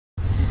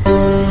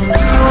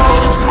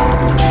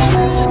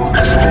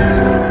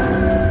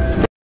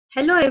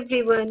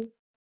everyone.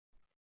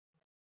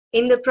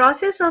 In the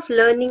process of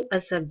learning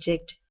a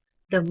subject,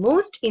 the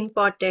most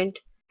important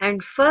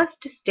and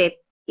first step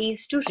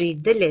is to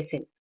read the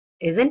lesson,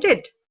 isn't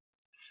it?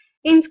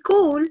 In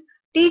school,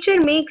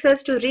 teacher makes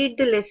us to read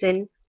the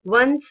lesson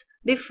once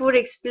before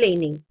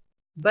explaining.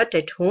 But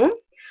at home,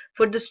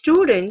 for the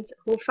students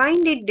who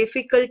find it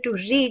difficult to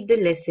read the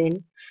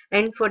lesson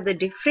and for the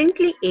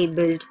differently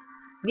abled,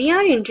 we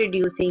are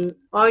introducing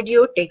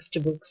audio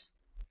textbooks.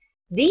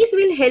 These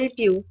will help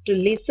you to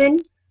listen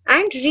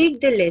and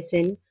read the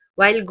lesson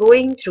while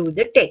going through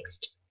the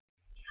text.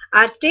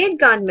 Our state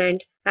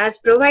government has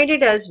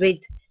provided us with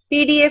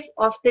PDF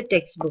of the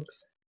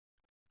textbooks.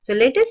 So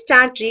let us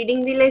start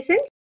reading the lesson.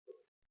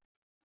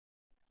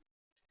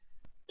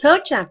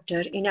 Third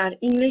chapter in our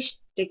English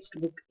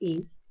textbook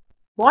is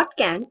What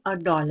Can a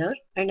Dollar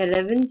and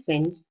 11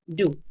 Cents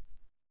Do?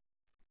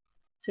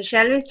 So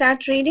shall we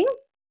start reading?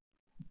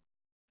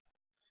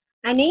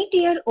 An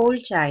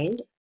 8-year-old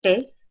child,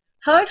 Tess,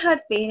 heard her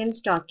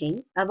parents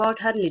talking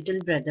about her little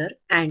brother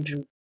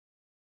Andrew.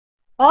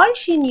 All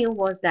she knew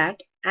was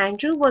that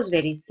Andrew was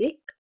very sick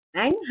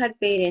and her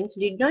parents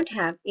did not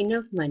have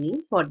enough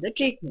money for the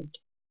treatment.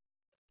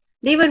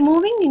 They were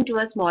moving into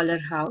a smaller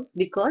house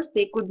because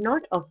they could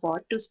not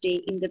afford to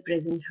stay in the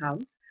present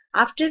house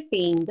after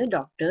paying the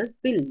doctor's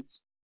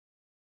bills.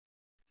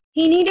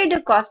 He needed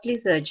a costly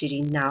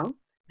surgery now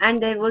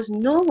and there was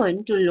no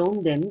one to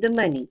loan them the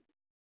money.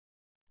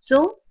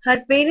 So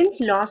her parents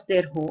lost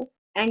their hope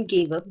and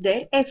gave up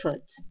their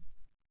efforts.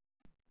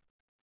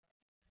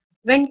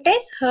 When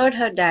Tess heard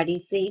her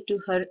daddy say to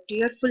her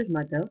tearful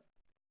mother,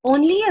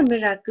 "Only a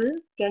miracle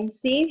can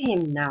save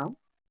him now,"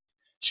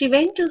 she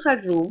went to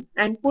her room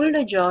and pulled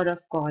a jar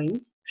of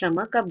coins from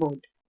a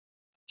cupboard.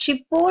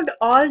 She poured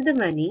all the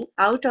money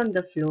out on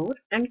the floor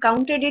and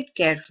counted it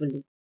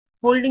carefully,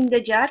 holding the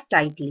jar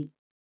tightly.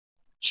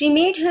 She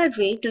made her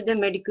way to the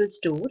medical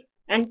store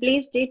and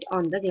placed it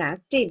on the glass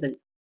table.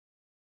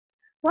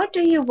 "What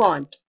do you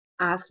want?"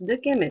 asked the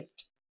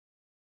chemist.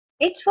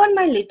 "It's for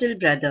my little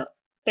brother,"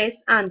 Tess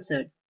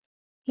answered.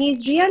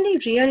 "He's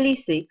really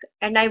sick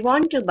and I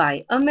want to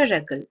buy a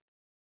miracle."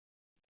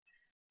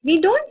 "We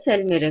don't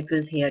sell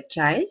miracles here,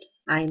 child.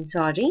 I'm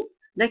sorry,"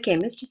 the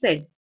chemist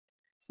said,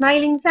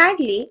 smiling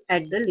sadly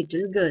at the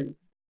little girl.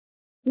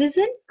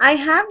 "Listen, I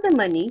have the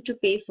money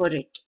to pay for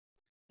it.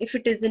 If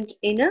it isn't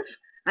enough,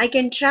 I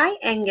can try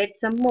and get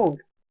some more.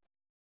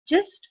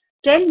 Just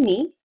tell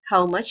me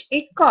how much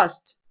it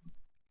costs."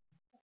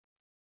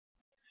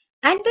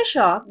 At the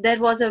shop there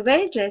was a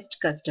well-dressed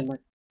customer.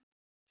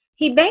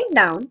 He bent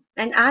down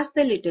and asked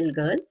the little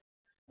girl,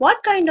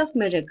 "What kind of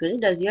miracle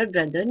does your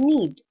brother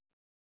need?"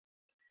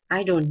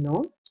 "I don't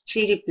know,"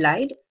 she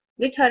replied,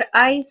 with her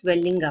eyes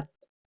welling up.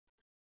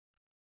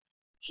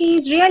 "He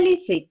is really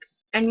sick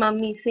and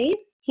Mummy says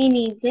he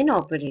needs an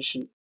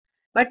operation,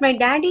 but my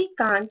daddy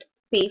can't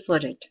pay for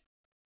it.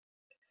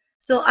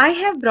 So I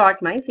have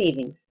brought my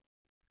savings."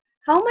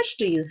 "How much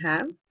do you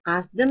have?"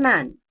 asked the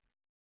man.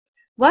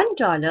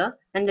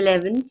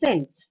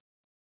 $1.11,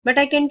 but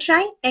I can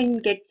try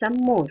and get some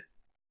more,"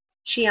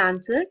 she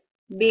answered,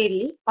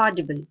 barely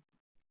audible.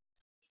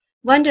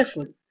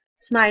 "Wonderful,"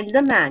 smiled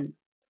the man.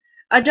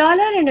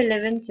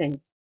 $1.11,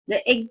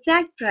 the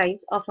exact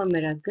price of a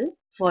miracle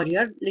for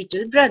your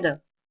little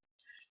brother."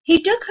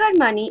 He took her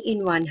money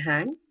in one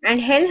hand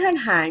and held her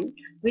hand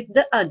with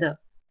the other.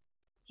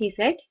 He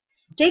said,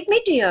 "Take me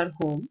to your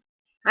home.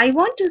 I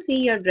want to see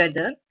your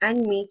brother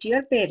and meet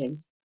your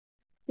parents.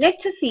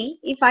 Let's see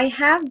if I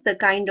have the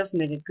kind of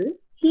miracle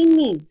he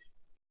needs."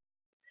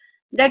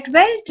 That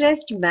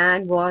well-dressed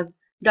man was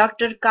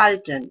Dr.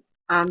 Carlton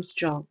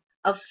Armstrong,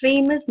 a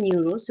famous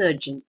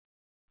neurosurgeon.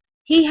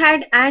 He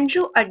had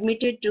Andrew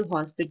admitted to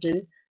hospital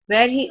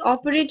where he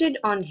operated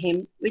on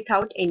him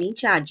without any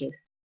charges.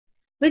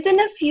 Within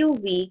a few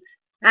weeks,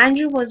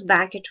 Andrew was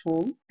back at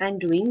home and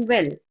doing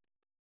well.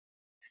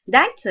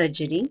 That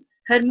surgery,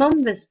 her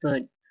mum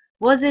whispered,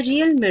 was a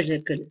real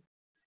miracle.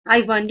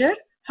 I wonder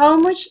how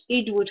much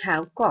it would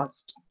have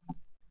cost.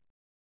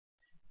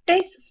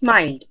 Tess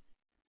smiled.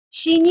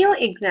 She knew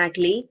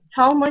exactly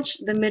how much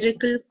the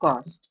miracle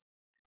cost.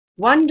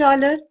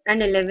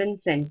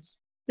 $1.11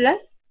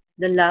 plus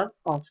the love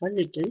of a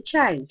little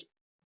child.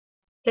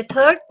 The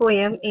third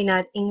poem in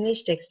our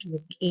English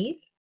textbook is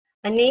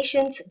A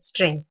Nation's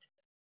Strength.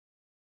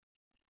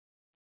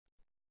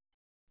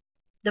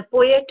 The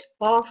poet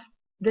of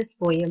this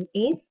poem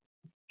is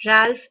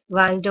Ralph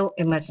Waldo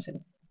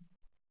Emerson.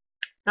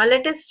 Now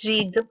let us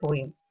read the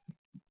poem.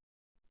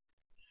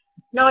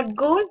 Not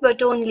gold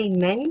but only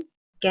men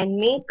can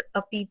make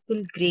a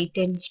people great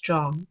and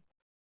strong.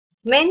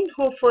 Men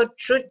who for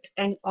truth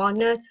and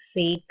honor's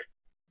sake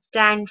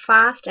stand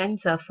fast and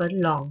suffer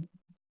long.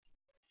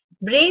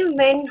 Brave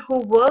men who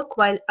work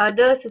while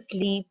others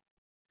sleep,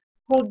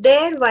 who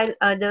dare while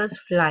others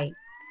fly.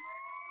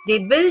 They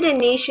build a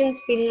nation's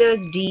pillars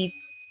deep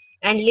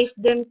and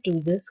lift them to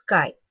the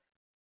sky.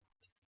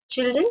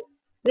 Children,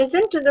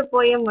 listen to the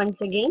poem once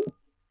again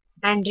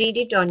and read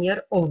it on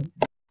your own.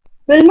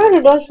 Wilma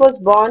Rudolph was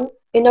born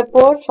in a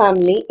poor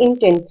family in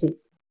Tennessee.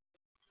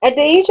 At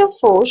the age of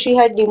 4, she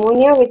had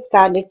pneumonia with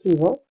scarlet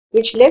fever,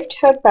 which left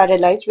her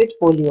paralyzed with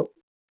polio.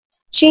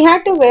 She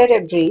had to wear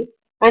a brace,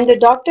 and the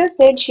doctor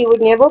said she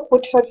would never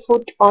put her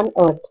foot on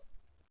earth.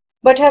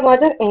 But her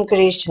mother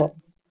encouraged her.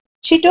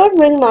 She told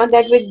Wilma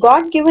that with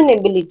God given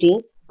ability,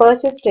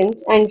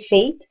 persistence, and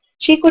faith,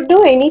 she could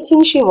do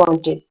anything she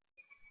wanted.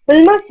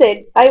 Wilma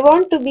said, I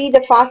want to be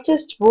the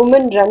fastest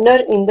woman runner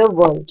in the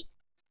world.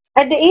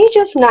 At the age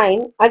of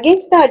 9,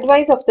 against the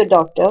advice of the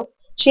doctor,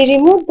 she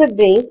removed the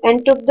brace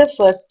and took the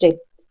first step.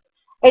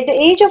 At the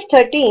age of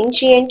 13,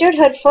 she entered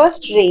her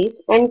first race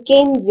and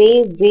came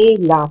way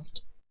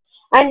last.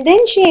 And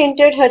then she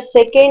entered her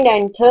second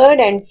and third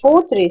and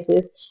fourth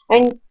races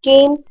and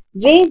came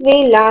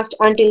way last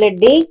until a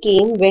day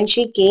came when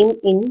she came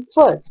in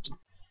first.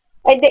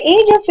 At the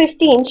age of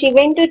 15, she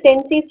went to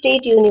Tennessee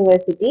State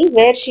University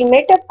where she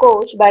met a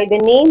coach by the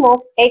name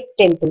of Ed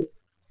Temple.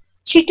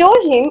 She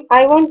told him,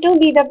 I want to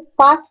be the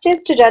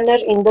fastest runner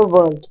in the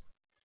world.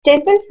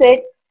 Temple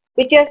said,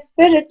 with your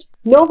spirit,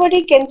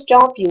 nobody can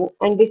stop you,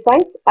 and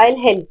besides, I'll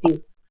help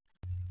you.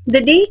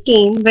 The day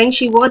came when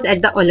she was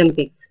at the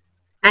Olympics.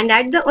 And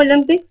at the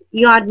Olympics,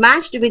 you are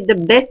matched with the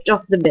best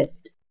of the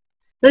best.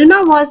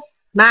 Wilma was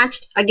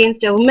matched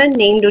against a woman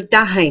named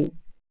Uta Hain,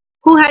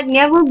 who had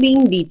never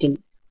been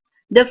beaten.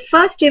 The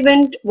first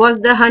event was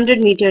the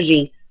 100-meter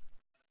race.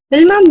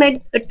 Wilma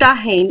met Uta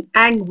Hain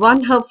and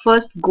won her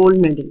first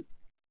gold medal.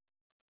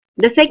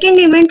 The second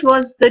event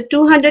was the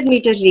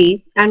 200-meter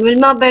race, and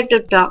Wilma beat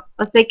Uta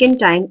a second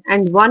time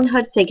and won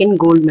her second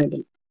gold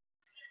medal.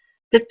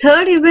 The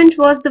third event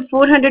was the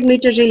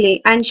 400-meter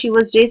relay, and she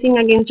was racing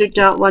against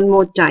Uta one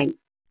more time.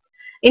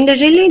 In the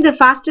relay, the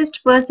fastest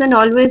person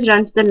always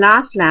runs the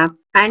last lap,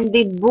 and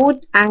they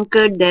both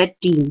anchored their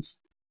teams.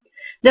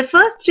 The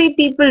first three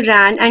people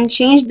ran and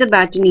changed the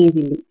baton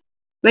easily.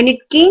 When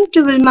it came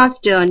to Wilma's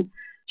turn,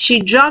 she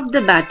dropped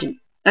the baton,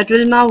 but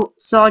Wilma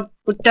saw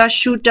Uta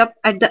shoot up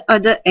at the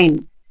other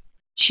end.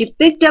 She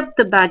picked up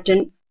the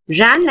baton,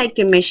 ran like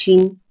a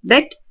machine,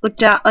 beat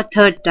Uta a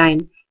third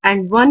time,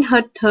 and won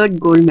her third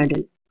gold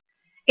medal.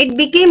 It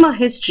became a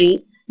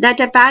history that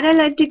a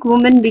paralytic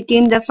woman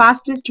became the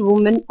fastest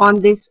woman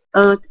on this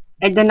earth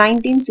at the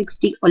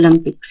 1960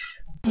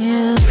 Olympics.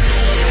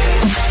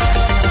 Yeah.